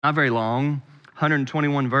Not very long,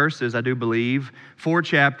 121 verses, I do believe, 4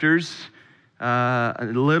 chapters, a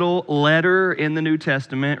little letter in the New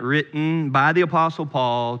Testament written by the Apostle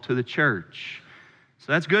Paul to the church.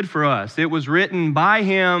 So that's good for us. It was written by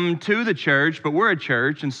him to the church, but we're a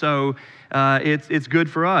church, and so it's good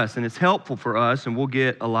for us, and it's helpful for us, and we'll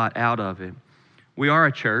get a lot out of it. We are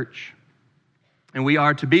a church, and we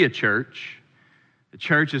are to be a church. The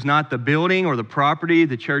church is not the building or the property.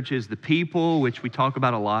 The church is the people, which we talk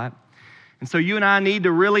about a lot. And so you and I need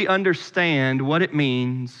to really understand what it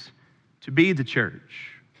means to be the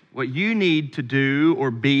church. What you need to do or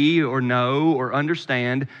be or know or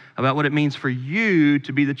understand about what it means for you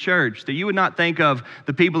to be the church. That you would not think of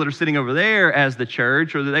the people that are sitting over there as the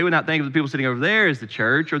church, or that they would not think of the people sitting over there as the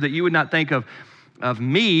church, or that you would not think of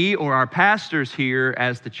me or our pastors here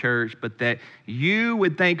as the church, but that you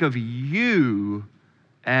would think of you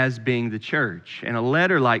as being the church. And a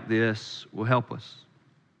letter like this will help us.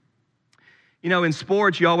 You know, in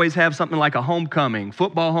sports, you always have something like a homecoming,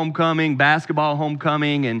 football homecoming, basketball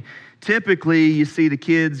homecoming, and typically you see the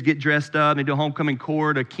kids get dressed up, they do a homecoming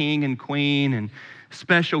court, a king and queen, and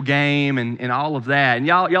special game, and all of that. And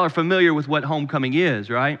y'all are familiar with what homecoming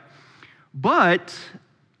is, right? But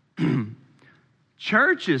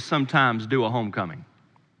churches sometimes do a homecoming.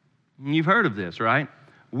 You've heard of this, right?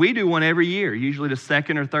 We do one every year, usually the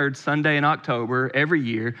second or third Sunday in October every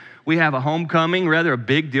year. We have a homecoming, rather a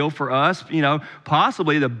big deal for us,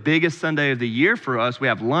 possibly the biggest Sunday of the year for us. We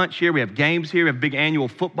have lunch here, we have games here, we have a big annual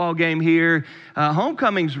football game here.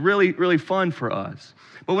 Homecoming's really, really fun for us.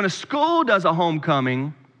 But when a school does a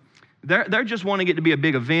homecoming, they're just wanting it to be a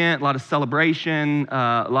big event, a lot of celebration,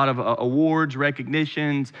 a lot of awards,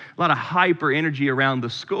 recognitions, a lot of hyper energy around the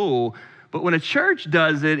school. But when a church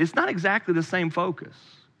does it, it's not exactly the same focus.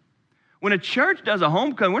 When a church does a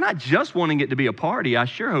homecoming, we're not just wanting it to be a party. I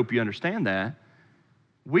sure hope you understand that.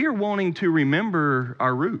 We are wanting to remember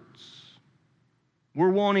our roots.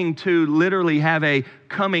 We're wanting to literally have a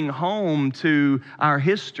coming home to our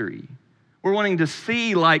history. We're wanting to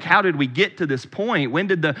see, how did we get to this point? When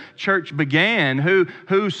did the church begin?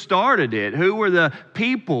 Who started it? Who were the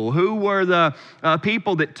people? Who were the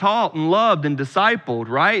people that taught and loved and discipled,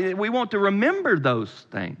 right? We want to remember those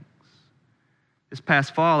things. This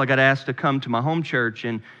past fall, I got asked to come to my home church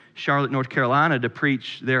in Charlotte, North Carolina to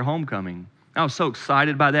preach their homecoming. I was so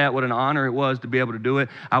excited by that. What an honor it was to be able to do it.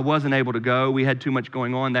 I wasn't able to go. We had too much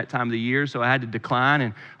going on that time of the year, so I had to decline,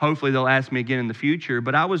 and hopefully they'll ask me again in the future.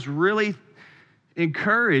 But I was really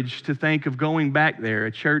encouraged to think of going back there,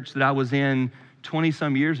 a church that I was in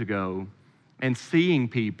 20-some years ago, and seeing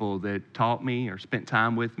people that taught me or spent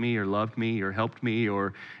time with me or loved me or helped me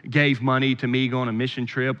or gave money to me going on a mission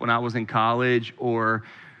trip when I was in college or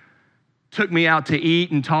took me out to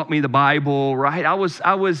eat and taught me the Bible, right? I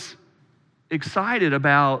was excited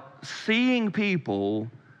about seeing people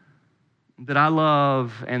that I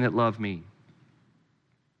love and that love me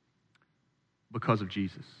because of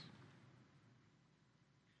Jesus.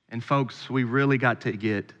 And folks, we really got to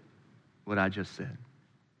get what I just said.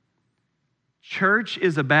 Church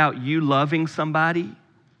is about you loving somebody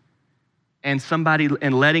and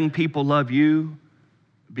letting people love you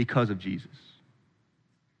because of Jesus.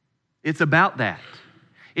 It's about that.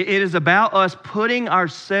 It is about us putting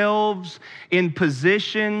ourselves in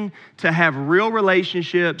position to have real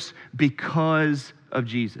relationships because of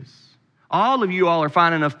Jesus. All of you all are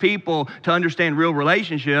fine enough people to understand real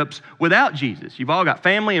relationships without Jesus. You've all got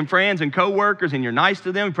family and friends and coworkers, and you're nice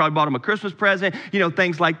to them. You probably bought them a Christmas present,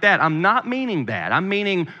 things like that. I'm not meaning that. I'm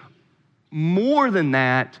meaning more than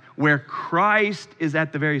that, where Christ is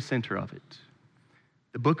at the very center of it.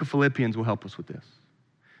 The book of Philippians will help us with this.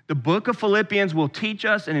 The book of Philippians will teach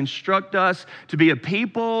us and instruct us to be a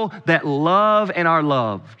people that love and are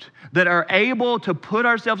loved, that are able to put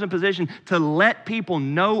ourselves in position to let people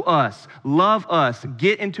know us, love us,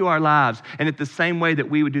 get into our lives, and at the same way that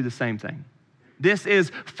we would do the same thing. This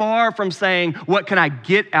is far from saying, what can I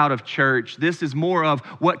get out of church? This is more of,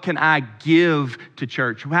 what can I give to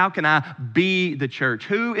church? How can I be the church?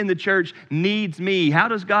 Who in the church needs me? How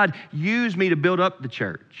does God use me to build up the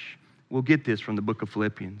church? We'll get this from the book of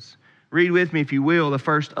Philippians. Read with me, if you will, the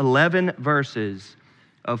first 11 verses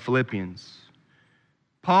of Philippians.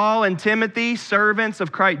 Paul and Timothy, servants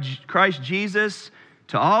of Christ Jesus,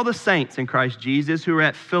 to all the saints in Christ Jesus who are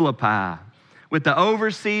at Philippi, with the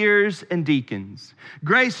overseers and deacons.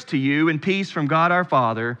 Grace to you and peace from God our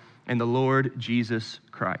Father and the Lord Jesus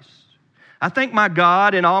Christ. I thank my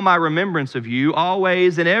God in all my remembrance of you,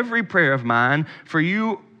 always in every prayer of mine, for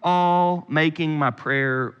you all making my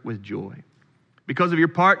prayer with joy, because of your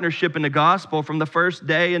partnership in the gospel from the first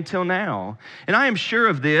day until now. And I am sure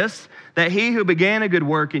of this, that he who began a good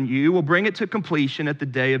work in you will bring it to completion at the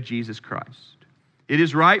day of Jesus Christ. It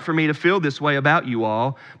is right for me to feel this way about you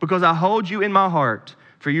all, because I hold you in my heart,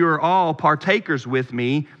 for you are all partakers with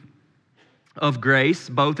me of grace,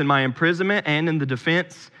 both in my imprisonment and in the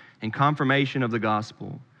defense and confirmation of the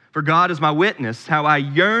gospel. For God is my witness, how I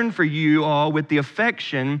yearn for you all with the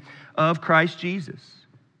affection of Christ Jesus.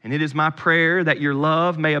 And it is my prayer that your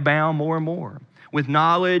love may abound more and more, with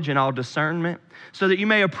knowledge and all discernment, so that you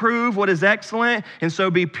may approve what is excellent, and so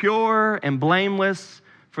be pure and blameless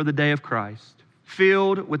for the day of Christ,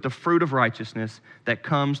 filled with the fruit of righteousness that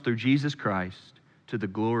comes through Jesus Christ, to the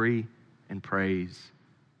glory and praise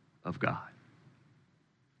of God.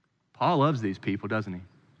 Paul loves these people, doesn't he?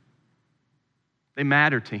 They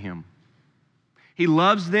matter to him. He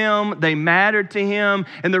loves them, they matter to him,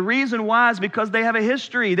 and the reason why is because they have a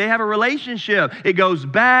history, they have a relationship. It goes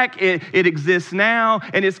back, it exists now,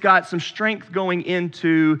 and it's got some strength going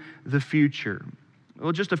into the future.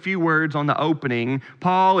 Well, just a few words on the opening.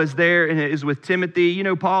 Paul is there and is with Timothy. You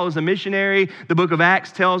know, Paul is a missionary. The book of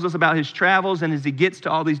Acts tells us about his travels and as he gets to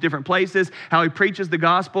all these different places, how he preaches the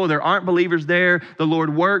gospel. There aren't believers there. The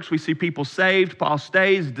Lord works. We see people saved. Paul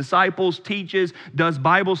stays, disciples, teaches, does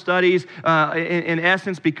Bible studies, in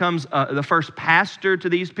essence becomes the first pastor to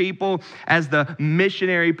these people. As the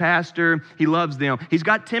missionary pastor, he loves them. He's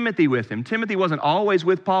got Timothy with him. Timothy wasn't always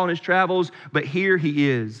with Paul in his travels, but here he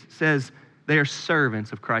is. It says, they are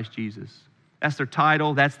servants of Christ Jesus. That's their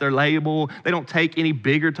title. That's their label. They don't take any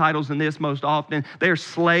bigger titles than this most often. They are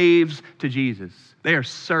slaves to Jesus. They are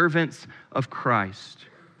servants of Christ.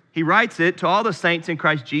 He writes it to all the saints in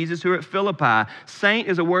Christ Jesus who are at Philippi. Saint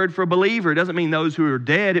is a word for a believer. It doesn't mean those who are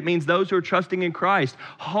dead. It means those who are trusting in Christ.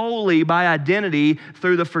 Holy by identity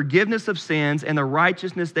through the forgiveness of sins and the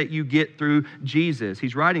righteousness that you get through Jesus.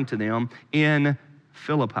 He's writing to them in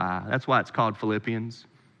Philippi. That's why it's called Philippians.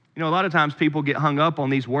 You know, a lot of times people get hung up on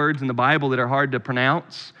these words in the Bible that are hard to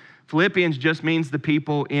pronounce. Philippians just means the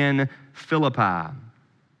people in Philippi.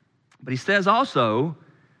 But he says also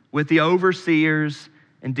with the overseers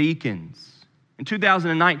and deacons. In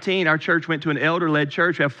 2019, our church went to an elder-led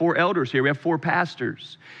church. We have 4 elders here. We have 4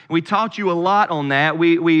 pastors. And we taught you a lot on that.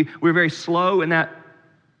 We're very slow in that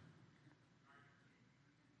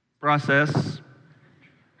process.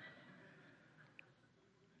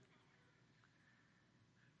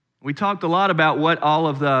 We talked a lot about what all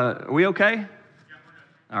of the, are we okay?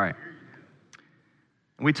 All right.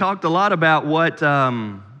 We talked a lot about what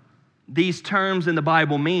these terms in the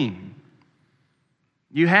Bible mean.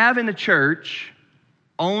 You have in the church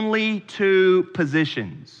only 2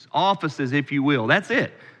 positions, offices, if you will. That's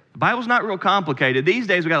it. The Bible's not real complicated. These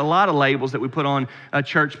days, we've got a lot of labels that we put on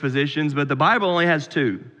church positions, but the Bible only has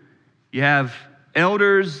 2. You have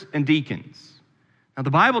elders and deacons. Now,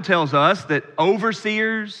 the Bible tells us that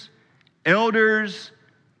overseers, elders,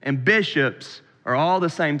 and bishops are all the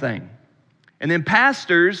same thing. And then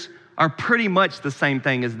pastors are pretty much the same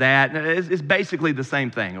thing as that. It's basically the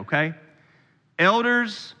same thing, okay?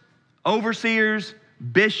 Elders, overseers,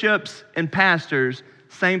 bishops, and pastors,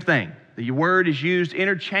 same thing. The word is used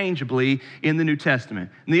interchangeably in the New Testament.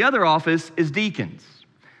 And the other office is deacons.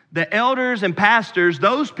 The elders and pastors,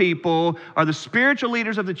 those people are the spiritual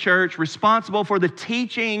leaders of the church responsible for the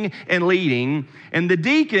teaching and leading. And the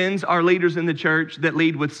deacons are leaders in the church that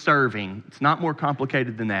lead with serving. It's not more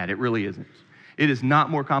complicated than that. It really isn't. It is not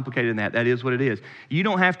more complicated than that. That is what it is. You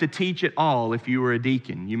don't have to teach at all if you were a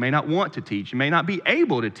deacon. You may not want to teach. You may not be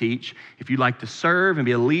able to teach. If you'd like to serve and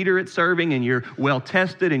be a leader at serving and you're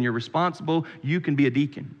well-tested and you're responsible, you can be a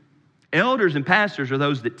deacon. Elders and pastors are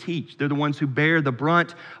those that teach. They're the ones who bear the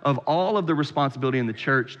brunt of all of the responsibility in the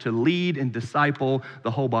church to lead and disciple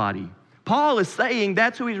the whole body. Paul is saying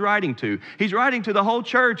that's who he's writing to. He's writing to the whole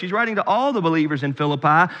church. He's writing to all the believers in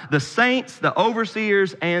Philippi, the saints, the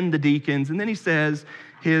overseers, and the deacons. And then he says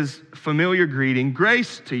his familiar greeting,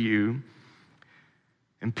 grace to you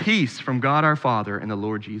and peace from God our Father and the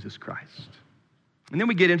Lord Jesus Christ. And then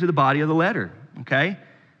we get into the body of the letter, okay?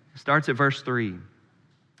 It starts at verse 3.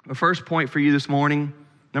 The first point for you this morning,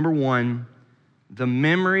 number 1, the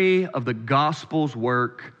memory of the gospel's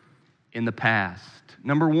work in the past.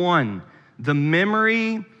 Number 1, the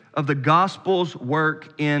memory of the gospel's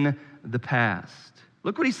work in the past.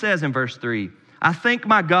 Look what he says in verse 3. I thank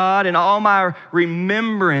my God in all my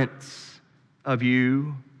remembrance of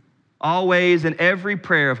you, always in every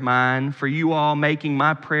prayer of mine, for you all making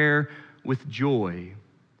my prayer with joy.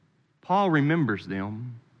 Paul remembers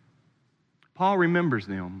them. Paul remembers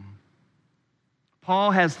them.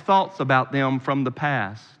 Paul has thoughts about them from the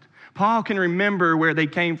past. Paul can remember where they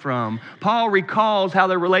came from. Paul recalls how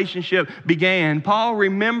their relationship began. Paul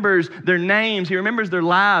remembers their names. He remembers their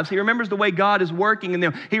lives. He remembers the way God is working in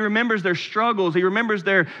them. He remembers their struggles. He remembers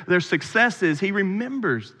their successes. He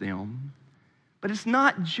remembers them. But it's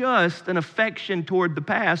not just an affection toward the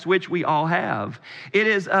past, which we all have. It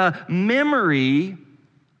is a memory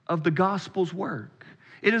of the gospel's work.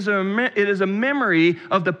 It is a memory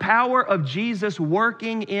of the power of Jesus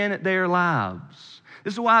working in their lives.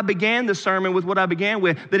 This is why I began the sermon with what I began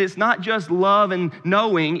with, that it's not just love and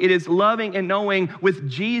knowing, it is loving and knowing with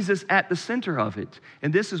Jesus at the center of it.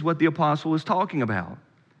 And this is what the apostle is talking about.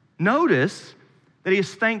 Notice that he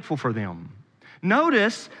is thankful for them.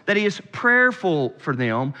 Notice that he is prayerful for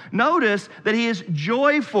them. Notice that he is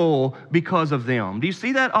joyful because of them. Do you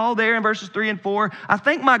see that all there in verses 3 and 4? I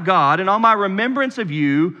thank my God in all my remembrance of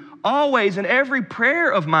you, always in every prayer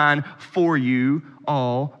of mine for you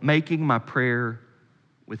all, making my prayer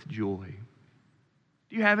with joy.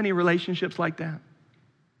 Do you have any relationships like that?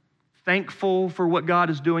 Thankful for what God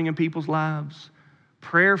is doing in people's lives,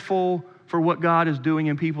 prayerful for what God is doing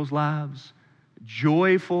in people's lives,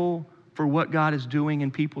 joyful for what God is doing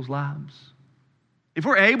in people's lives. If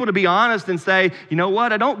we're able to be honest and say, you know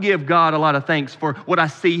what, I don't give God a lot of thanks for what I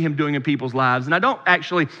see him doing in people's lives, and I don't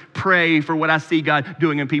actually pray for what I see God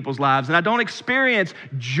doing in people's lives, and I don't experience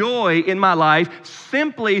joy in my life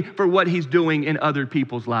simply for what he's doing in other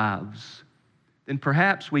people's lives, then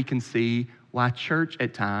perhaps we can see why church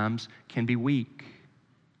at times can be weak.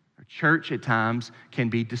 Or church at times can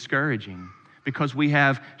be discouraging, because we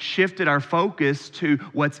have shifted our focus to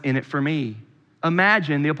what's in it for me.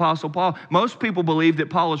 Imagine the Apostle Paul. Most people believe that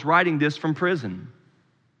Paul is writing this from prison.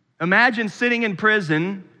 Imagine sitting in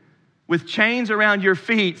prison with chains around your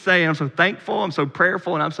feet saying, I'm so thankful, I'm so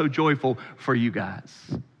prayerful, and I'm so joyful for you guys.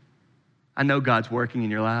 I know God's working in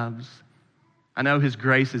your lives. I know his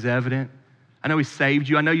grace is evident. I know he saved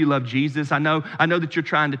you. I know you love Jesus. I know that you're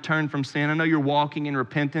trying to turn from sin. I know you're walking in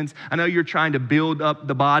repentance. I know you're trying to build up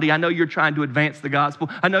the body. I know you're trying to advance the gospel.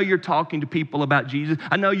 I know you're talking to people about Jesus.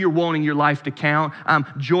 I know you're wanting your life to count. I'm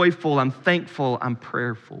joyful. I'm thankful. I'm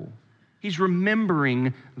prayerful. He's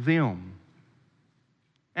remembering them.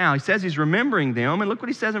 Now, he says he's remembering them, and look what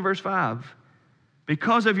he says in verse 5.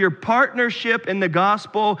 Because of your partnership in the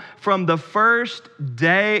gospel from the first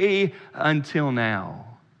day until now.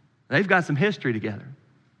 They've got some history together.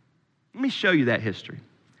 Let me show you that history.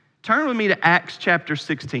 Turn with me to Acts chapter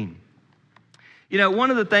 16. You know, one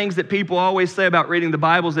of the things that people always say about reading the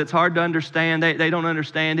Bible is it's hard to understand. They don't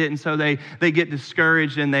understand it, and so they get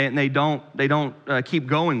discouraged and they don't keep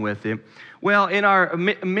going with it. Well, in our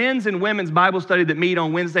men's and women's Bible study that meet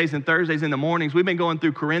on Wednesdays and Thursdays in the mornings, we've been going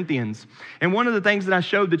through Corinthians. And one of the things that I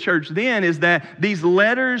showed the church then is that these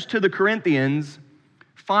letters to the Corinthians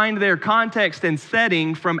find their context and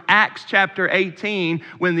setting from Acts chapter 18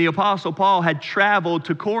 when the Apostle Paul had traveled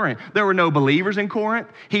to Corinth. There were no believers in Corinth.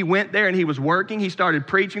 He went there and he was working. He started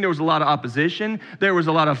preaching. There was a lot of opposition. There was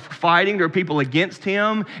a lot of fighting. There were people against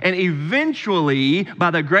him. And eventually,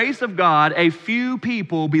 by the grace of God, a few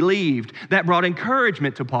people believed. That brought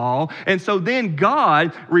encouragement to Paul. And so then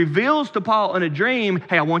God reveals to Paul in a dream,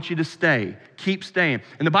 hey, I want you to stay. Keep staying.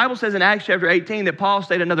 And the Bible says in Acts chapter 18 that Paul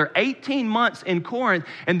stayed another 18 months in Corinth,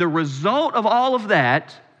 and the result of all of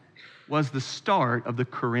that was the start of the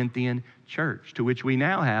Corinthian church, to which we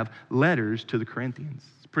now have letters to the Corinthians.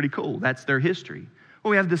 It's pretty cool. That's their history.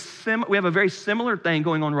 Well, we have a very similar thing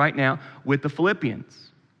going on right now with the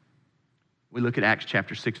Philippians. We look at Acts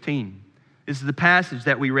chapter 16. This is the passage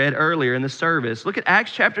that we read earlier in the service. Look at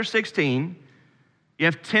Acts chapter 16. You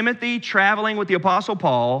have Timothy traveling with the Apostle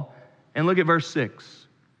Paul. And look at verse 6.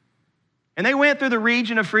 And they went through the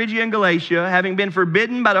region of Phrygia and Galatia, having been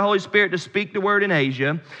forbidden by the Holy Spirit to speak the word in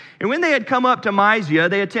Asia. And when they had come up to Mysia,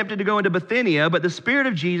 they attempted to go into Bithynia, but the Spirit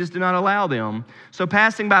of Jesus did not allow them. So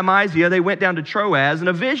passing by Mysia, they went down to Troas, and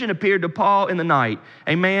a vision appeared to Paul in the night.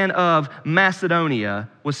 A man of Macedonia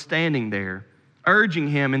was standing there, urging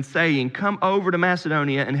him and saying, come over to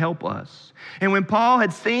Macedonia and help us. And when Paul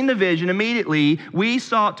had seen the vision, immediately we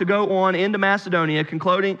sought to go on into Macedonia,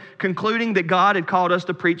 concluding that God had called us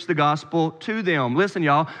to preach the gospel to them. Listen,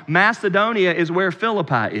 y'all, Macedonia is where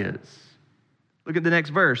Philippi is. Look at the next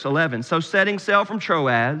verse, 11. So setting sail from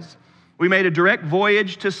Troas, we made a direct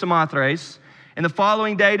voyage to Samothrace, and the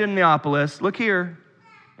following day to Neapolis. Look here,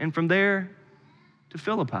 and from there to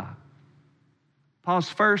Philippi. Paul's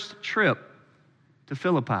first trip to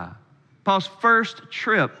Philippi. Paul's first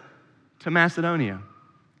trip to Macedonia.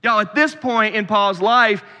 Y'all, at this point in Paul's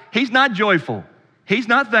life, he's not joyful. He's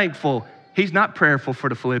not thankful. He's not prayerful for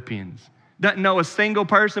the Philippians. Doesn't know a single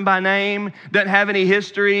person by name. Doesn't have any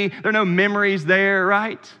history. There are no memories there,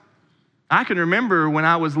 right? I can remember when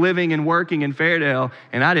I was living and working in Fairdale,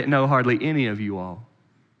 and I didn't know hardly any of you all.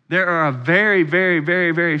 There are a very, very,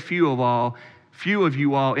 very, very few of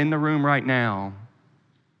you all in the room right now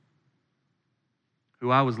who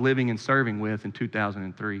I was living and serving with in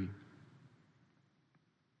 2003.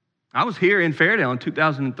 I was here in Fairdale in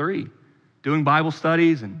 2003, doing Bible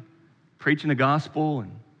studies and preaching the gospel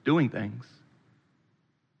and doing things.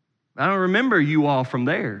 I don't remember you all from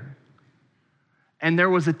there. And there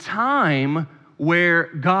was a time where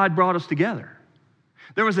God brought us together.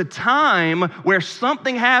 There was a time where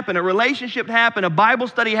something happened, a relationship happened, a Bible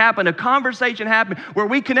study happened, a conversation happened, where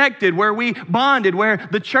we connected, where we bonded, where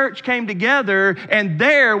the church came together, and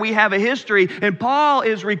there we have a history. And Paul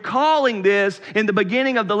is recalling this in the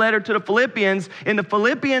beginning of the letter to the Philippians. In the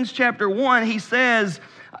Philippians chapter 1, he says,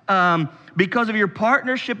 because of your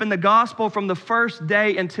partnership in the gospel from the first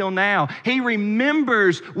day until now. He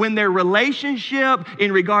remembers when their relationship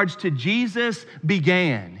in regards to Jesus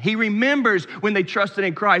began. He remembers when they trusted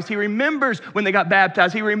in Christ. He remembers when they got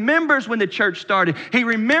baptized. He remembers when the church started. He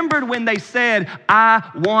remembered when they said, I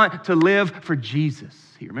want to live for Jesus.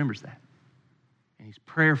 He remembers that. And he's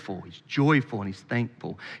prayerful, he's joyful, and he's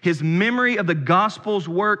thankful. His memory of the gospel's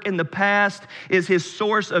work in the past is his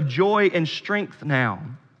source of joy and strength now.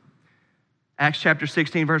 Acts chapter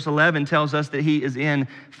 16, verse 11 tells us that he is in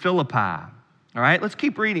Philippi. All right, let's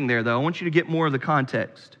keep reading there, though. I want you to get more of the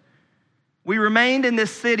context. We remained in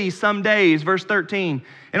this city some days, verse 13.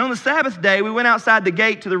 And on the Sabbath day, we went outside the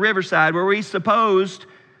gate to the riverside where we supposed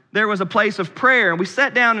there was a place of prayer. And we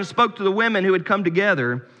sat down and spoke to the women who had come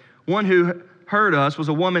together. One who heard us was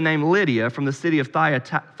a woman named Lydia from the city of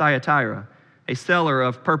Thyatira, a seller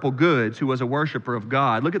of purple goods who was a worshiper of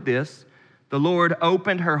God. Look at this. The Lord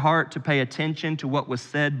opened her heart to pay attention to what was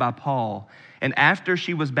said by Paul. And after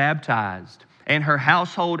she was baptized, and her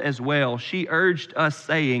household as well, she urged us,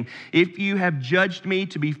 saying, if you have judged me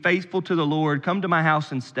to be faithful to the Lord, come to my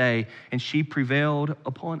house and stay. And she prevailed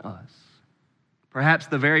upon us. Perhaps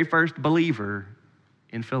the very first believer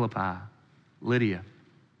in Philippi, Lydia.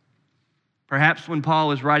 Perhaps when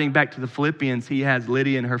Paul is writing back to the Philippians, he has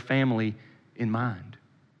Lydia and her family in mind.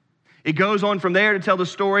 It goes on from there to tell the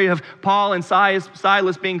story of Paul and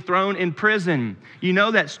Silas being thrown in prison. You know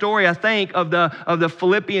that story, I think, of the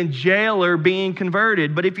Philippian jailer being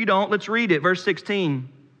converted. But if you don't, let's read it. Verse 16.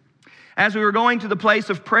 As we were going to the place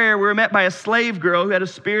of prayer, we were met by a slave girl who had a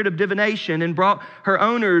spirit of divination and brought her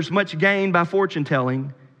owners much gain by fortune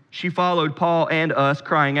telling. She followed Paul and us,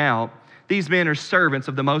 crying out, these men are servants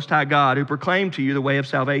of the Most High God who proclaim to you the way of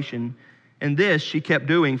salvation. And this she kept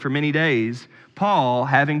doing for many days, Paul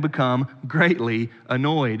having become greatly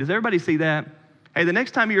annoyed. Does everybody see that? Hey, the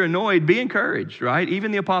next time you're annoyed, be encouraged, right?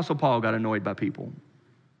 Even the Apostle Paul got annoyed by people.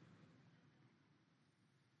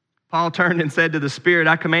 Paul turned and said to the Spirit,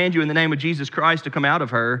 I command you in the name of Jesus Christ to come out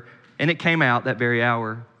of her. And it came out that very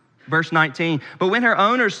hour. Verse 19, but when her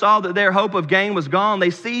owners saw that their hope of gain was gone,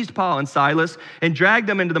 they seized Paul and Silas and dragged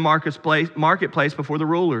them into the marketplace before the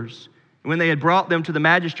rulers. When they had brought them to the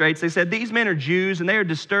magistrates, they said, these men are Jews and they are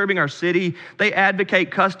disturbing our city. They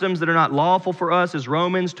advocate customs that are not lawful for us as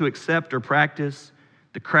Romans to accept or practice.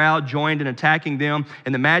 The crowd joined in attacking them,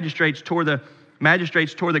 and the magistrates tore the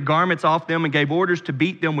garments off them and gave orders to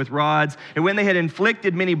beat them with rods. And when they had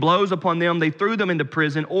inflicted many blows upon them, they threw them into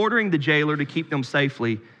prison, ordering the jailer to keep them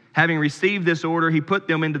safely. Having received this order, he put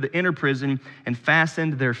them into the inner prison and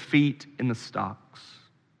fastened their feet in the stocks.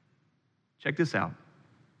 Check this out.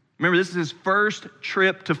 Remember, this is his first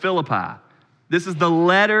trip to Philippi. This is the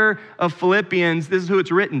letter of Philippians. This is who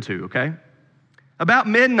it's written to, okay? About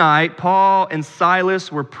midnight, Paul and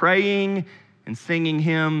Silas were praying and singing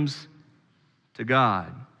hymns to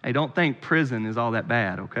God. Hey, don't think prison is all that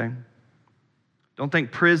bad, okay? Don't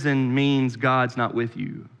think prison means God's not with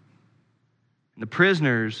you. And the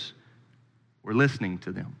prisoners were listening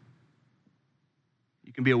to them.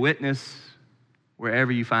 You can be a witness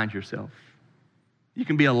wherever you find yourself. You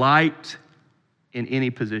can be a light in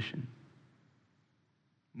any position.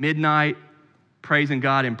 Midnight, praising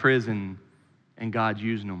God in prison, and God's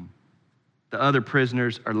using them. The other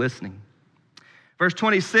prisoners are listening. Verse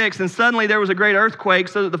 26, and suddenly there was a great earthquake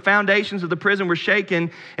so that the foundations of the prison were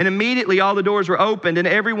shaken, and immediately all the doors were opened and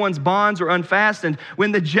everyone's bonds were unfastened.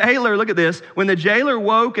 When the jailer, look at this, when the jailer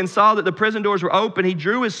woke and saw that the prison doors were open, he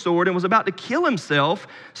drew his sword and was about to kill himself,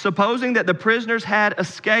 supposing that the prisoners had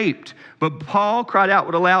escaped. But Paul cried out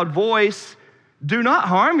with a loud voice, do not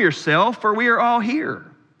harm yourself, for we are all here.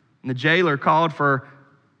 And the jailer called for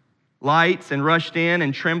lights and rushed in,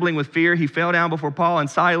 and trembling with fear, he fell down before Paul and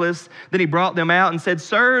Silas. Then he brought them out and said,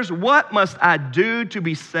 sirs, what must I do to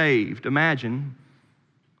be saved? Imagine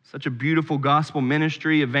Such a beautiful gospel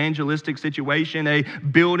ministry, evangelistic situation, a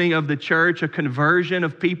building of the church, a conversion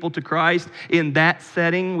of people to Christ. In that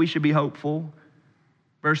setting, we should be hopeful.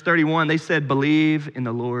 Verse 31, they said, believe in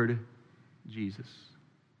the Lord Jesus.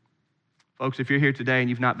 Folks, if you're here today and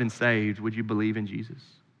you've not been saved, would you believe in Jesus?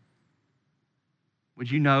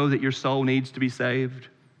 Would you know that your soul needs to be saved,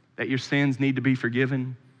 that your sins need to be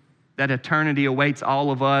forgiven, that eternity awaits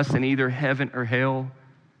all of us in either heaven or hell,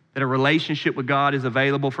 that a relationship with God is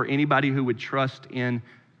available for anybody who would trust in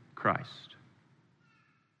Christ?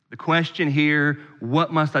 The question here,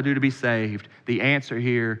 what must I do to be saved? The answer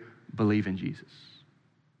here, believe in Jesus.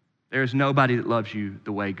 There is nobody that loves you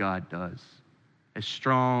the way God does, as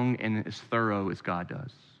strong and as thorough as God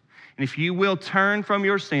does. And if you will turn from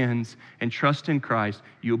your sins and trust in Christ,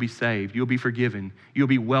 you'll be saved. You'll be forgiven. You'll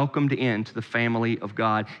be welcomed into the family of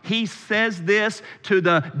God. He says this to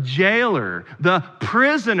the jailer. The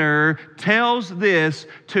prisoner tells this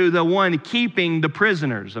to the one keeping the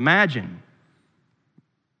prisoners. Imagine.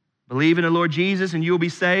 Believe in the Lord Jesus and you will be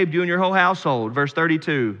saved, you and your whole household. Verse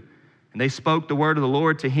 32. And they spoke the word of the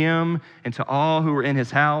Lord to him and to all who were in his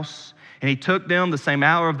house. And he took them the same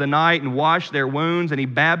hour of the night and washed their wounds, and he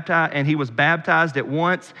was baptized at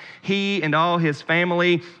once, he and all his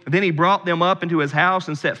family. Then he brought them up into his house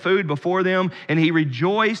and set food before them, and he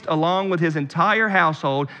rejoiced along with his entire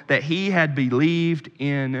household that he had believed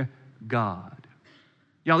in God.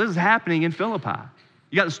 Y'all, this is happening in Philippi.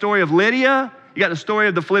 You got the story of Lydia. You got the story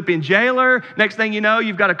of the Philippian jailer. Next thing you know,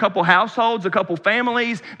 you've got a couple households, a couple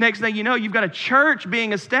families. Next thing you know, you've got a church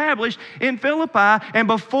being established in Philippi. And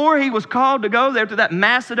before he was called to go there to that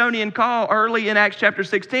Macedonian call early in Acts chapter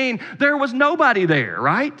 16, there was nobody there,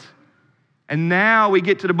 right? And now we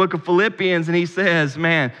get to the book of Philippians and he says,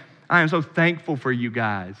 man, I am so thankful for you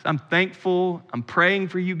guys. I'm thankful. I'm praying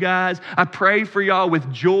for you guys. I pray for y'all with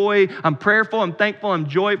joy. I'm prayerful. I'm thankful. I'm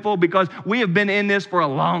joyful because we have been in this for a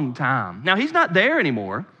long time. Now, he's not there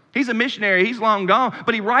anymore. He's a missionary. He's long gone.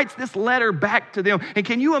 But he writes this letter back to them. And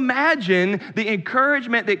can you imagine the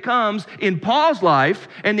encouragement that comes in Paul's life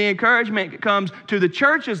and the encouragement that comes to the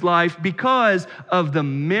church's life because of the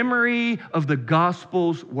memory of the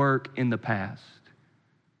gospel's work in the past?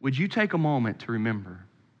 Would you take a moment to remember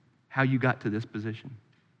how you got to this position?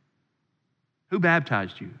 Who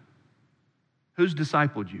baptized you? Who's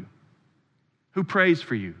discipled you? Who prays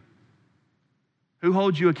for you? Who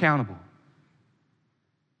holds you accountable?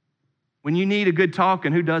 When you need a good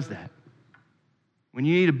talking, who does that? When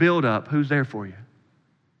you need a build up, who's there for you?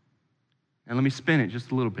 And let me spin it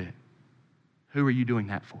just a little bit. Who are you doing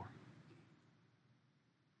that for?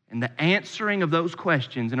 And the answering of those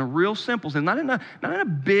questions in a real simple sense, not in a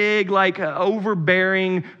big,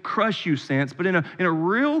 overbearing, crush you sense, but in a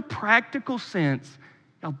real practical sense,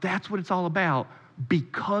 now that's what it's all about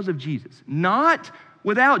because of Jesus. Not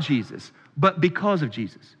without Jesus, but because of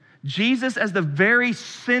Jesus. Jesus as the very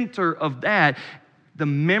center of that, the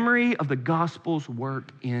memory of the gospel's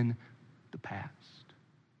work in the past.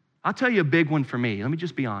 I'll tell you a big one for me. Let me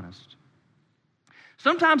just be honest.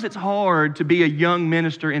 Sometimes it's hard to be a young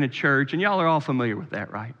minister in a church, and y'all are all familiar with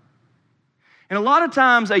that, right? And a lot of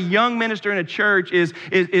times a young minister in a church is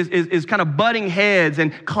kind of butting heads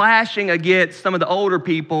and clashing against some of the older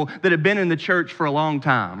people that have been in the church for a long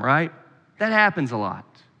time, right? That happens a lot.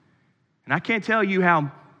 And I can't tell you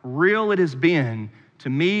how real it has been to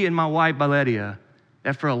me and my wife, Valeria,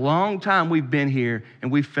 that for a long time we've been here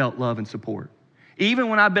and we've felt love and support. Even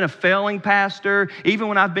when I've been a failing pastor, even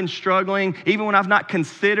when I've been struggling, even when I've not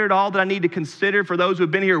considered all that I need to consider for those who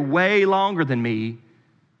have been here way longer than me,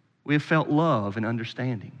 we have felt love and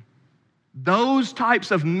understanding. Those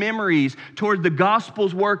types of memories toward the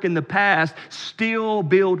gospel's work in the past still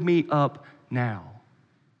build me up now.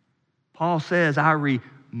 Paul says, I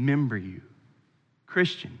remember you.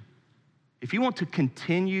 Christian, if you want to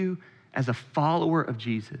continue as a follower of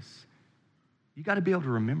Jesus, you got to be able to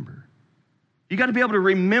remember. You got to be able to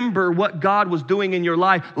remember what God was doing in your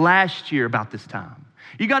life last year about this time.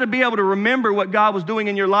 You got to be able to remember what God was doing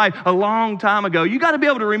in your life a long time ago. You got to be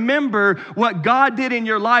able to remember what God did in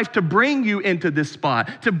your life to bring you into this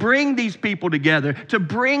spot, to bring these people together, to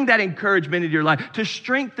bring that encouragement into your life, to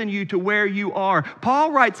strengthen you to where you are.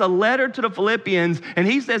 Paul writes a letter to the Philippians, and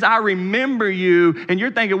he says, I remember you. And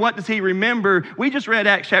you're thinking, what does he remember? We just read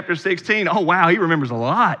Acts chapter 16. Oh, wow, he remembers a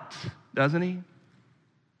lot, doesn't he?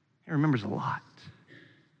 He remembers a lot.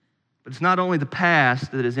 But it's not only the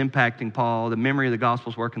past that is impacting Paul, the memory of the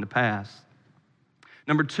gospel's work in the past.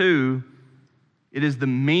 Number two, it is the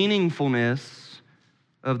meaningfulness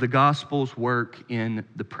of the gospel's work in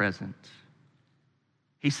the present.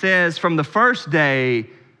 He says, from the first day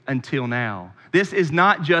until now. This is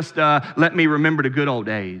not just let me remember the good old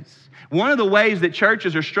days. One of the ways that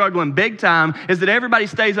churches are struggling big time is that everybody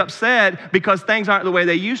stays upset because things aren't the way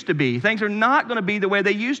they used to be. Things are not going to be the way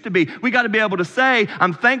they used to be. We got to be able to say,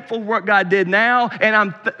 I'm thankful for what God did now,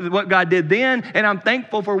 and what God did then, and I'm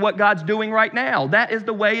thankful for what God's doing right now. That is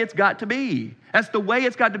the way it's got to be. That's the way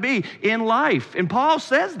it's got to be in life. And Paul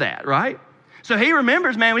says that, right? So he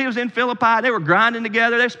remembers, man, when he was in Philippi, they were grinding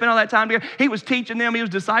together. They spent all that time together. He was teaching them. He was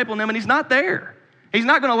discipling them, and he's not there. He's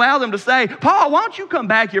not going to allow them to say, Paul, why don't you come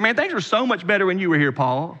back here, man? Things were so much better when you were here,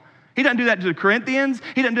 Paul. He doesn't do that to the Corinthians.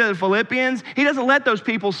 He doesn't do that to the Philippians. He doesn't let those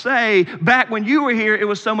people say, back when you were here, it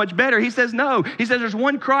was so much better. He says, no. He says there's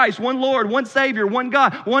one Christ, one Lord, one Savior, one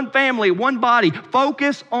God, one family, one body.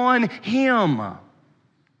 Focus on Him. But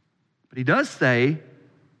he does say,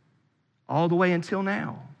 all the way until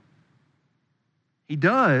now. He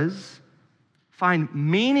does find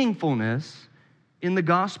meaningfulness in the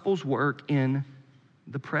gospel's work in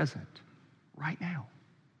the present, right now.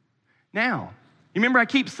 Now, you remember I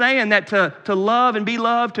keep saying that to love and be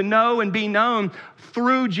loved, to know and be known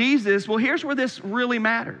through Jesus. Well, here's where this really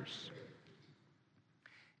matters.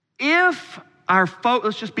 If our focus,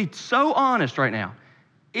 let's just be so honest right now.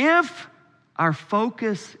 If our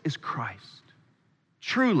focus is Christ,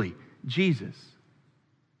 truly Jesus,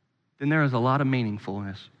 then there is a lot of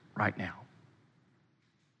meaningfulness right now.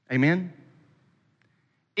 Amen?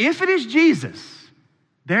 If it is Jesus,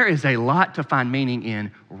 there is a lot to find meaning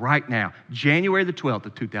in right now, January the 12th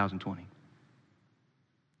of 2020.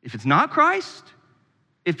 If it's not Christ,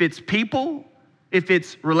 if it's people, if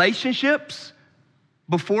it's relationships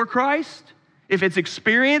before Christ, if it's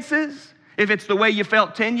experiences, if it's the way you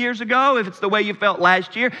felt 10 years ago, if it's the way you felt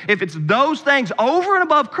last year, if it's those things over and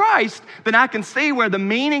above Christ, then I can see where the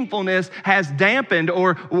meaningfulness has dampened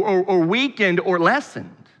or weakened or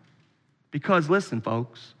lessened. Because listen,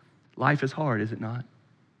 folks, life is hard, is it not?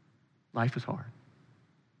 Life is hard.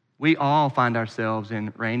 We all find ourselves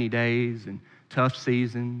in rainy days and tough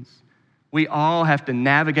seasons. We all have to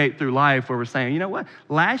navigate through life where we're saying, you know what?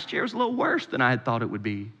 Last year was a little worse than I had thought it would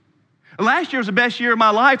be. Last year was the best year of my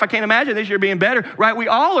life. I can't imagine this year being better, right? We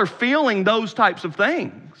all are feeling those types of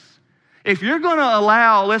things. If you're going to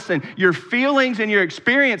allow, listen, your feelings and your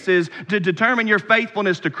experiences to determine your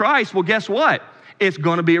faithfulness to Christ, well, guess what? It's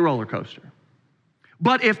going to be a roller coaster.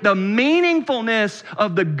 But if the meaningfulness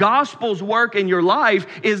of the gospel's work in your life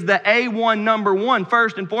is the A1, number one,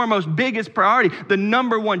 first and foremost, biggest priority, the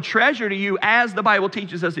number one treasure to you as the Bible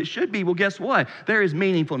teaches us it should be, well, guess what? There is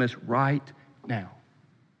meaningfulness right now.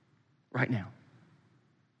 Right now.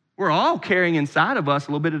 We're all carrying inside of us a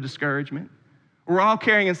little bit of discouragement. We're all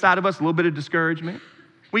carrying inside of us a little bit of discouragement.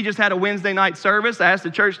 We just had a Wednesday night service. I asked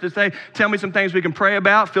the church to say, tell me some things we can pray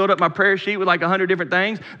about. Filled up my prayer sheet with like 100 different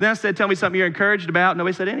things. Then I said, tell me something you're encouraged about.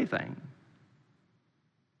 Nobody said anything.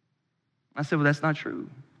 I said, well, that's not true.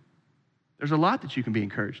 There's a lot that you can be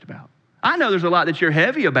encouraged about. I know there's a lot that you're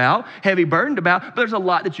heavy burdened about, but there's a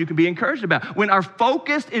lot that you can be encouraged about. When our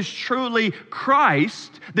focus is truly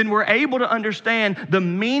Christ, then we're able to understand the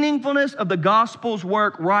meaningfulness of the gospel's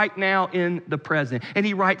work right now in the present. And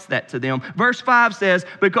he writes that to them. Verse 5 says,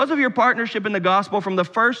 because of your partnership in the gospel from the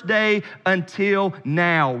first day until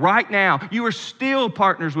now, right now, you are still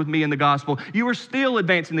partners with me in the gospel. You are still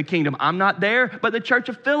advancing the kingdom. I'm not there, but the church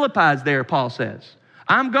of Philippi is there, Paul says.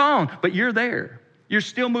 I'm gone, but you're there. You're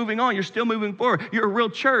still moving on. You're still moving forward. You're a real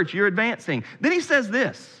church. You're advancing. Then he says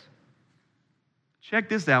this. Check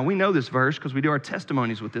this out. We know this verse because we do our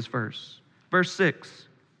testimonies with this verse. Verse 6.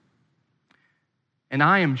 And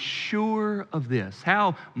I am sure of this.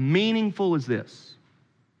 How meaningful is this?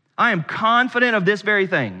 I am confident of this very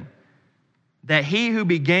thing, that he who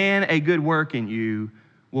began a good work in you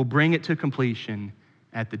will bring it to completion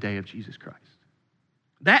at the day of Jesus Christ.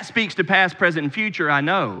 That speaks to past, present, and future, I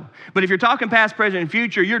know. But if you're talking past, present, and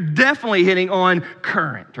future, you're definitely hitting on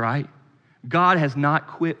current, right? God has not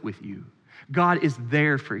quit with you. God is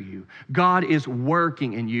there for you. God is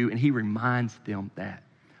working in you, and he reminds them that.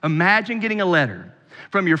 Imagine getting a letter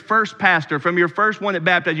from your first pastor, from your first one that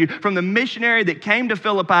baptized you, from the missionary that came to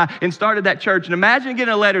Philippi and started that church. And imagine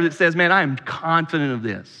getting a letter that says, man, I am confident of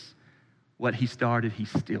this. What he started,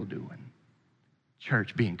 he's still doing.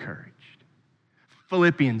 Church, be encouraged.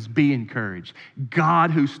 Philippians, be encouraged.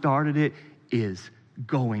 God who started it is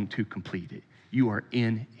going to complete it. You are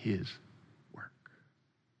in his work.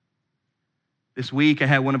 This week, I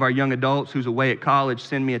had one of our young adults who's away at college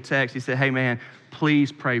send me a text. He said, hey man,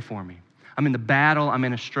 please pray for me. I'm in the battle, I'm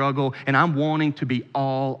in a struggle, and I'm wanting to be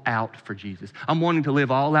all out for Jesus. I'm wanting to live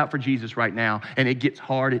all out for Jesus right now, and it gets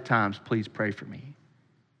hard at times. Please pray for me.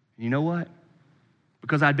 And you know what?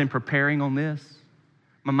 Because I'd been preparing on this,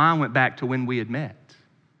 My mind went back to when we had met.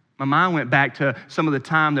 My mind went back to some of the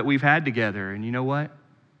time that we've had together. And you know what?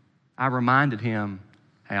 I reminded him,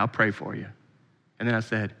 hey, I'll pray for you. And then I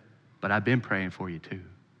said, but I've been praying for you too.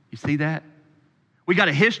 You see that? We got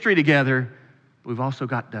a history together, but we've also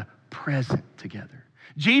got the present together.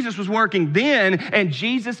 Jesus was working then, and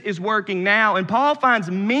Jesus is working now. And Paul finds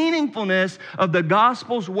meaningfulness of the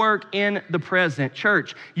gospel's work in the present.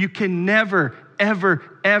 Church, you can never, ever,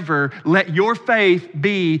 ever let your faith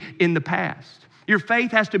be in the past. Your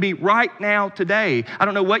faith has to be right now, today. I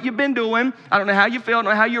don't know what you've been doing. I don't know how you feel. I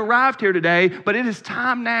don't know how you arrived here today, but it is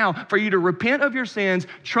time now for you to repent of your sins,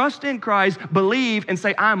 trust in Christ, believe, and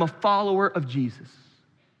say, I'm a follower of Jesus.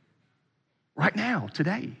 Right now,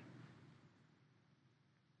 today.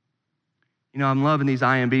 You know, I'm loving these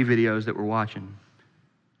IMB videos that we're watching.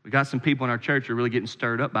 We got some people in our church who are really getting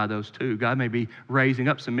stirred up by those too. God may be raising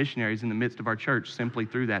up some missionaries in the midst of our church simply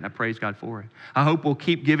through that, and I praise God for it. I hope we'll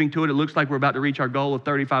keep giving to it. It looks like we're about to reach our goal of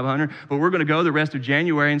 $3,500, but we're going to go the rest of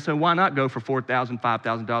January, and so why not go for $4,000,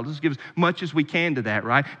 $5,000? Let's give as much as we can to that,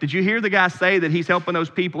 right? Did you hear the guy say that he's helping those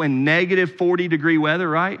people in negative 40-degree weather,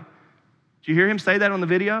 right? Did you hear him say that on the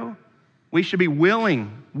video? We should be willing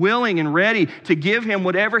and ready to give him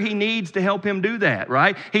whatever he needs to help him do that,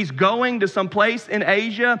 right? He's going to some place in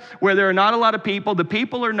Asia where there are not a lot of people. The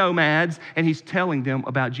people are nomads, and he's telling them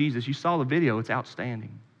about Jesus. You saw the video. It's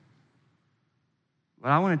outstanding.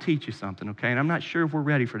 But I want to teach you something, okay? And I'm not sure if we're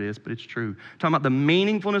ready for this, but it's true. I'm talking about the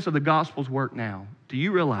meaningfulness of the gospel's work now. Do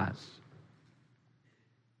you realize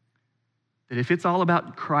that if it's all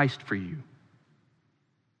about Christ for you,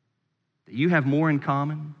 that you have more in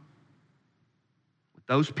common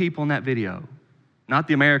those people in that video, not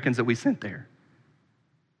the Americans that we sent there,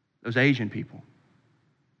 those Asian people,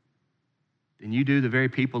 than you do the very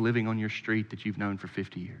people living on your street that you've known for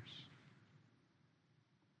 50 years?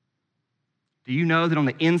 Do you know that on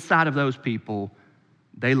the inside of those people,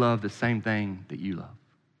 they love the same thing that you love?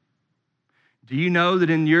 Do you know that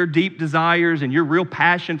in your deep desires and your real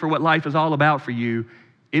passion for what life is all about for you,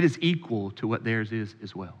 it is equal to what theirs is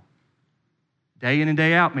as well? Day in and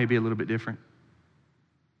day out may be a little bit different.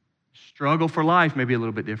 Struggle for life may be a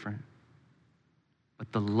little bit different.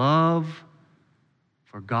 But the love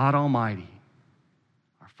for God Almighty,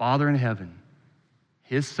 our Father in heaven,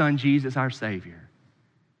 His Son Jesus, our Savior,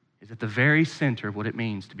 is at the very center of what it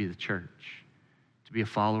means to be the church, to be a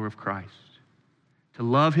follower of Christ, to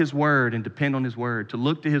love His Word and depend on His Word, to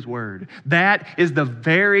look to His Word. That is the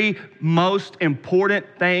very most important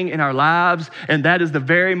thing in our lives, and that is the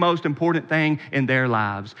very most important thing in their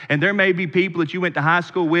lives. And there may be people that you went to high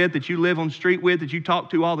school with, that you live on the street with, that you talk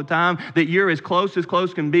to all the time, that you're as close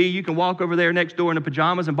can be. You can walk over there next door in the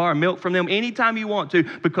pajamas and borrow milk from them anytime you want to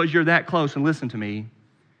because you're that close. And listen to me,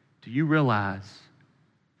 do you realize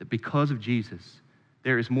that because of Jesus,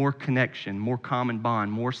 there is more connection, more common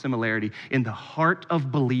bond, more similarity in the heart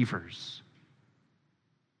of believers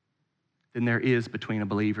than there is between a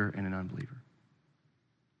believer and an unbeliever?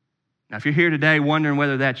 Now, if you're here today wondering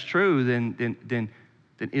whether that's true, then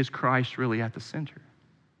is Christ really at the center?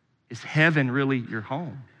 Is heaven really your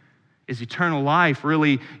home? Is eternal life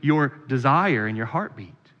really your desire and your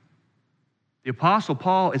heartbeat? The Apostle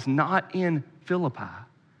Paul is not in Philippi,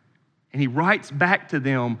 and he writes back to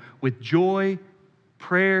them with joy,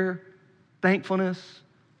 prayer, thankfulness,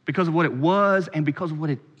 because of what it was and because of what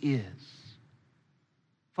it is.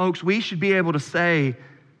 Folks, we should be able to say,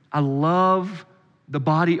 I love the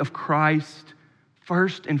body of Christ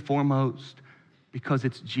first and foremost because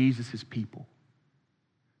it's Jesus' people,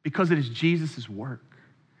 because it is Jesus' work,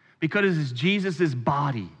 because it is Jesus'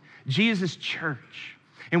 body, Jesus' church.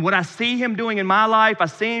 And what I see Him doing in my life, I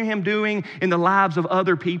see Him doing in the lives of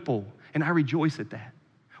other people, and I rejoice at that.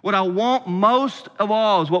 What I want most of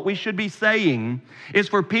all is what we should be saying is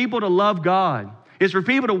for people to love God, is for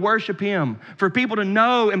people to worship Him, for people to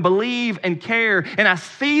know and believe and care. And I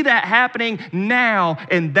see that happening now,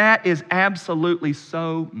 and that is absolutely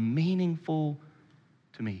so meaningful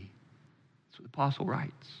to me. That's what the apostle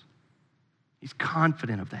writes. He's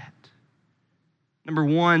confident of that. Number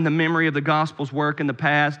one, the memory of the gospel's work in the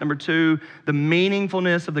past. Number two, the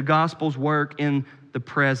meaningfulness of the gospel's work in the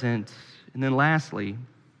present. And then lastly,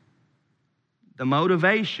 the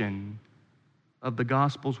motivation of the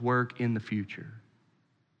gospel's work in the future.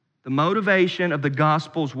 The motivation of the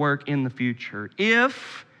gospel's work in the future.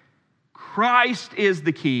 If Christ is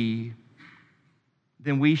the key,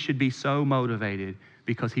 then we should be so motivated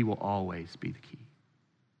because He will always be the key.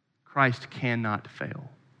 Christ cannot fail.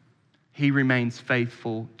 He remains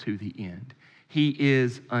faithful to the end. He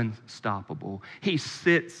is unstoppable. He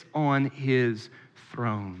sits on His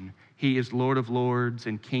throne. He is Lord of lords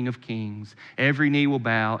and King of kings. Every knee will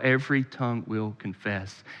bow, every tongue will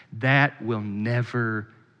confess. That will never,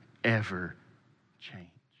 ever change.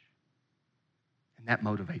 And that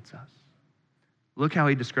motivates us. Look how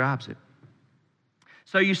he describes it.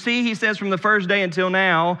 So you see, he says from the first day until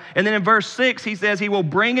now, and then in verse 6, he says he will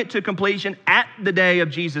bring it to completion at the day of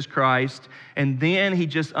Jesus Christ, and then he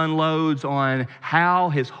just unloads on how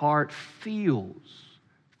his heart feels.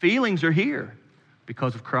 Feelings are here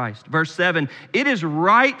because of Christ. Verse 7, it is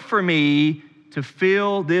right for me to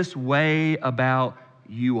feel this way about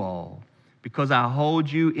you all, because I hold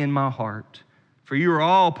you in my heart, for you are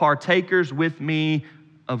all partakers with me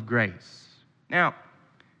of grace. Now,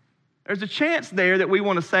 there's a chance there that we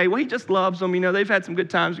want to say, well, he just loves them. You know, they've had some good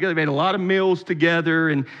times together. They've had a lot of meals together,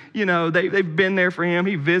 and, you know, they've been there for him.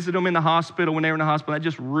 He visited them in the hospital when they were in the hospital. That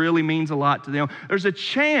just really means a lot to them. There's a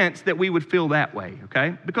chance that we would feel that way,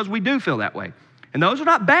 okay? Because we do feel that way. And those are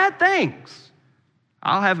not bad things.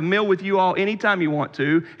 I'll have a meal with you all anytime you want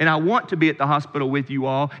to, and I want to be at the hospital with you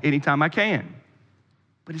all anytime I can.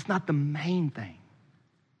 But it's not the main thing.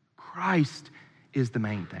 Christ is the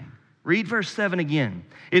main thing. Read verse 7 again.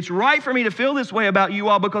 It's right for me to feel this way about you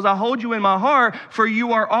all because I hold you in my heart, for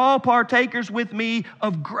you are all partakers with me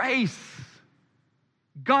of grace.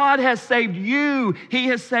 God has saved you. He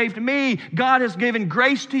has saved me. God has given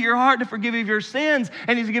grace to your heart to forgive you of your sins,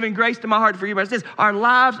 and he's given grace to my heart to forgive my sins. Our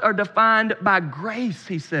lives are defined by grace,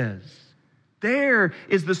 he says. There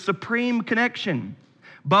is the supreme connection,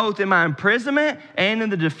 both in my imprisonment and in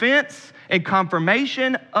the defense and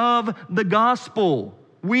confirmation of the gospel.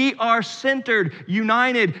 We are centered,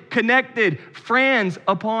 united, connected, friends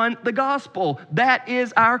upon the gospel. That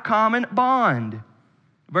is our common bond.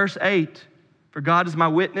 Verse 8, for God is my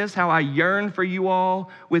witness, how I yearn for you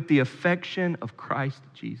all with the affection of Christ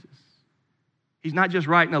Jesus. He's not just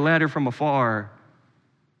writing a letter from afar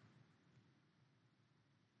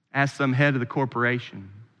as some head of the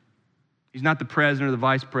corporation. He's not the president or the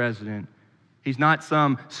vice president. He's not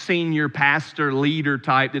some senior pastor, leader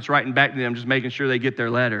type that's writing back to them, just making sure they get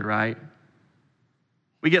their letter, right?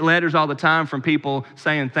 We get letters all the time from people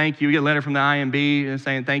saying thank you. We get a letter from the IMB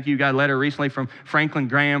saying thank you. We got a letter recently from Franklin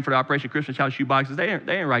Graham for the Operation Christmas Child Shoe Boxes. They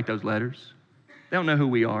didn't write those letters. They don't know who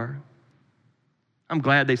we are. I'm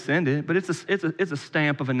glad they send it, but it's a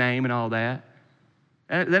stamp of a name and all that.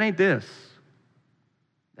 That ain't this.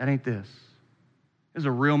 That ain't this. There's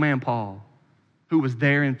a real man, Paul, who was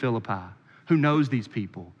there in Philippi, who knows these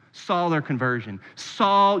people, saw their conversion,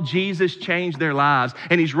 saw Jesus change their lives.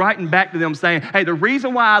 And he's writing back to them saying, hey, the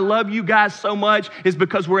reason why I love you guys so much is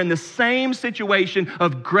because we're in the same situation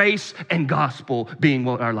of grace and gospel being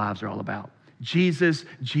what our lives are all about. Jesus,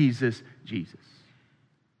 Jesus, Jesus.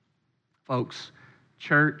 Folks,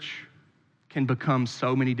 church can become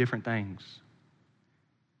so many different things.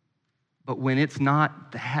 But when it's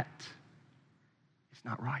not that, it's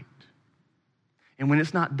not right. And when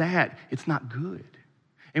it's not that, it's not good.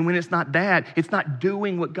 And when it's not that, it's not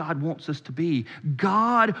doing what God wants us to be.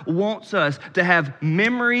 God wants us to have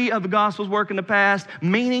memory of the gospel's work in the past,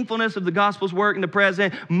 meaningfulness of the gospel's work in the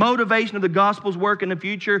present, motivation of the gospel's work in the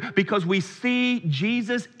future, because we see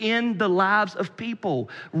Jesus in the lives of people,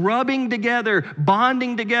 rubbing together,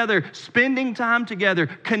 bonding together, spending time together,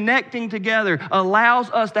 connecting together,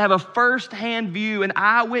 allows us to have a firsthand view, an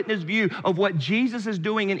eyewitness view of what Jesus is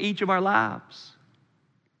doing in each of our lives.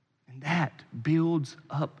 That builds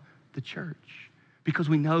up the church because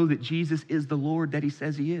we know that Jesus is the Lord that he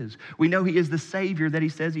says he is. We know he is the Savior that he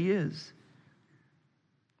says he is.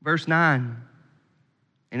 Verse 9,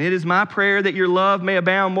 and it is my prayer that your love may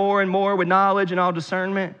abound more and more with knowledge and all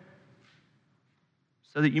discernment,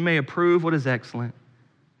 so that you may approve what is excellent,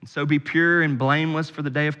 and so be pure and blameless for the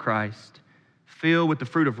day of Christ, filled with the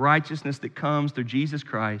fruit of righteousness that comes through Jesus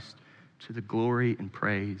Christ to the glory and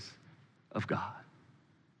praise of God.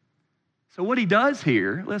 So what he does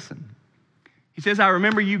here, listen, he says, I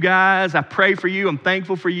remember you guys. I pray for you. I'm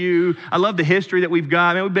thankful for you. I love the history that we've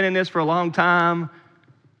got. Man, we've been in this for a long time.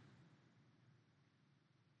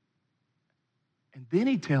 And then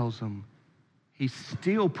he tells them he's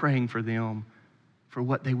still praying for them for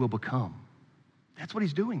what they will become. That's what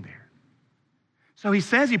he's doing there. So he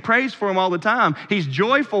says he prays for them all the time. He's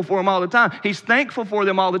joyful for them all the time. He's thankful for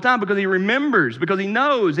them all the time because he remembers, because he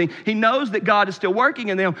knows. He knows that God is still working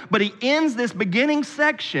in them. But he ends this beginning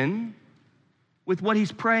section with what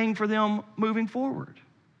he's praying for them moving forward.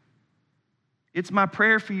 It's my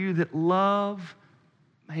prayer for you that love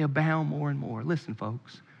may abound more and more. Listen,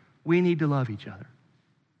 folks, we need to love each other.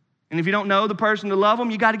 And if you don't know the person to love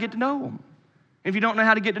them, you got to get to know them. If you don't know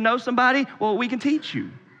how to get to know somebody, well, we can teach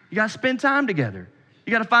you. You got to spend time together.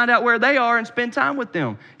 You got to find out where they are and spend time with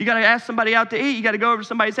them. You got to ask somebody out to eat. You got to go over to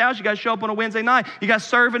somebody's house. You got to show up on a Wednesday night. You got to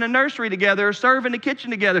serve in a nursery together or serve in the kitchen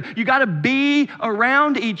together. You got to be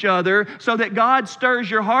around each other so that God stirs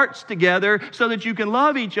your hearts together so that you can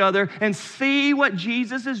love each other and see what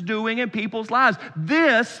Jesus is doing in people's lives.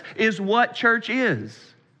 This is what church is.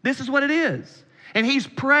 This is what it is. And he's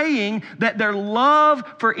praying that their love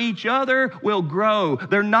for each other will grow,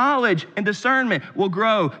 their knowledge and discernment will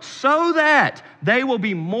grow, so that they will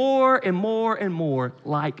be more and more and more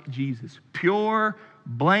like Jesus. Pure,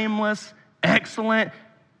 blameless, excellent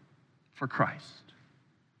for Christ.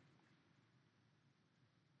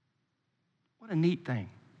 What a neat thing.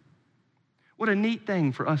 What a neat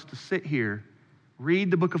thing for us to sit here,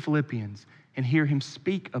 read the book of Philippians, and hear him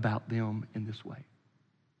speak about them in this way.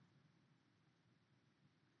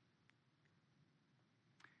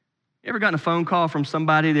 You ever gotten a phone call from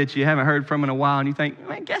somebody that you haven't heard from in a while and you think,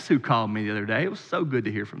 man, guess who called me the other day? It was so good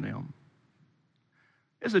to hear from them.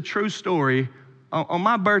 It's a true story. On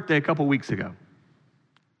my birthday a couple weeks ago,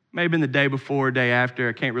 may have been the day before, day after,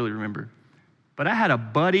 I can't really remember. But I had a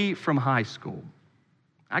buddy from high school.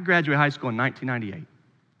 I graduated high school in 1998.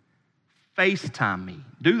 FaceTime me.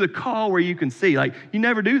 Do the call where you can see. Like, you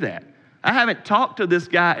never do that. I haven't talked to this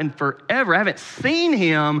guy in forever. I haven't seen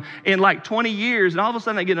him in like 20 years, and all of a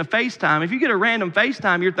sudden I get a FaceTime. If you get a random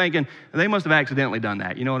FaceTime, you're thinking, they must have accidentally done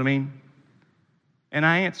that. You know what I mean? And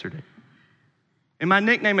I answered it. And my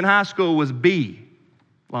nickname in high school was B.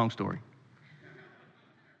 Long story.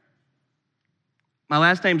 My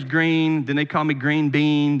last name's Green, then they called me Green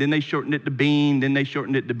Bean, then they shortened it to Bean, then they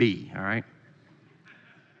shortened it to B, all right?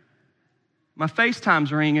 My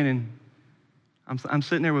FaceTime's ringing, and I'm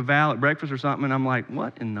sitting there with Val at breakfast or something, and I'm like,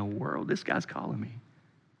 what in the world? This guy's calling me.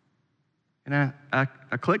 And I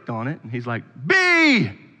clicked on it, and he's like, B!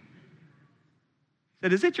 He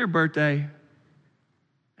said, is it your birthday?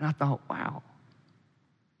 And I thought, wow,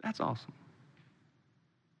 that's awesome.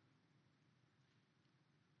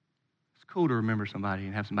 It's cool to remember somebody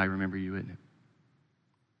and have somebody remember you, isn't it?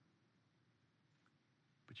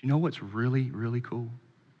 But you know what's really, really cool?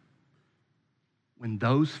 When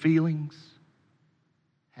those feelings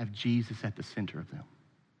have Jesus at the center of them.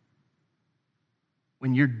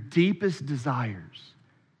 When your deepest desires,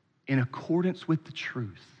 in accordance with the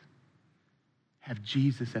truth, have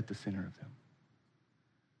Jesus at the center of them.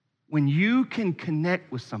 When you can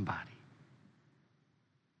connect with somebody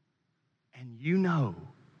and you know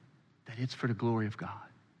that it's for the glory of God.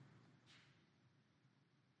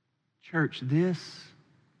 Church, this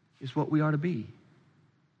is what we are to be.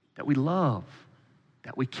 That we love,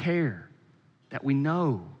 that we care, that we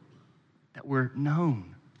know, that we're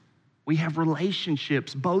known. We have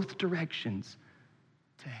relationships, both directions,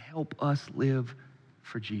 to help us live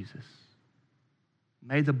for Jesus.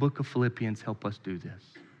 May the book of Philippians help us do this.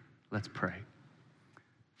 Let's pray.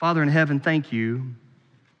 Father in heaven, thank you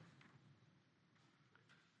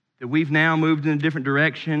that we've now moved in a different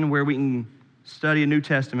direction where we can study a New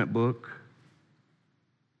Testament book.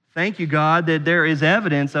 Thank you, God, that there is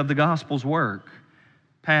evidence of the gospel's work,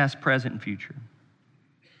 past, present, and future.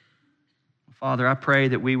 Father, I pray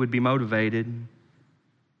that we would be motivated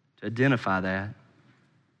to identify that.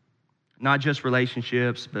 Not just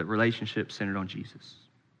relationships, but relationships centered on Jesus.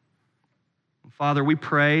 Father, we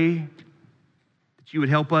pray that you would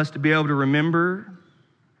help us to be able to remember,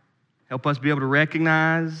 help us be able to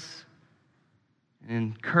recognize, and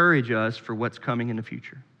encourage us for what's coming in the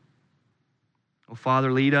future. Oh,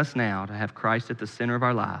 Father, lead us now to have Christ at the center of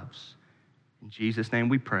our lives. In Jesus' name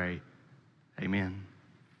we pray, amen.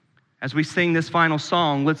 As we sing this final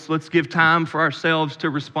song, let's give time for ourselves to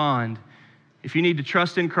respond. If you need to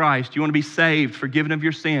trust in Christ, you want to be saved, forgiven of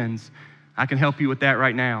your sins, I can help you with that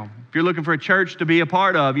right now. If you're looking for a church to be a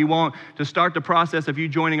part of, you want to start the process of you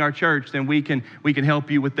joining our church, then we can help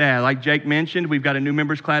you with that. Like Jake mentioned, we've got a new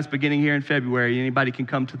members class beginning here in February. Anybody can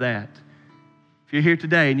come to that. If you're here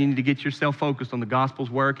today and you need to get yourself focused on the gospel's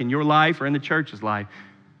work in your life or in the church's life,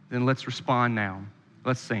 then let's respond now.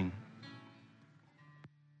 Let's sing.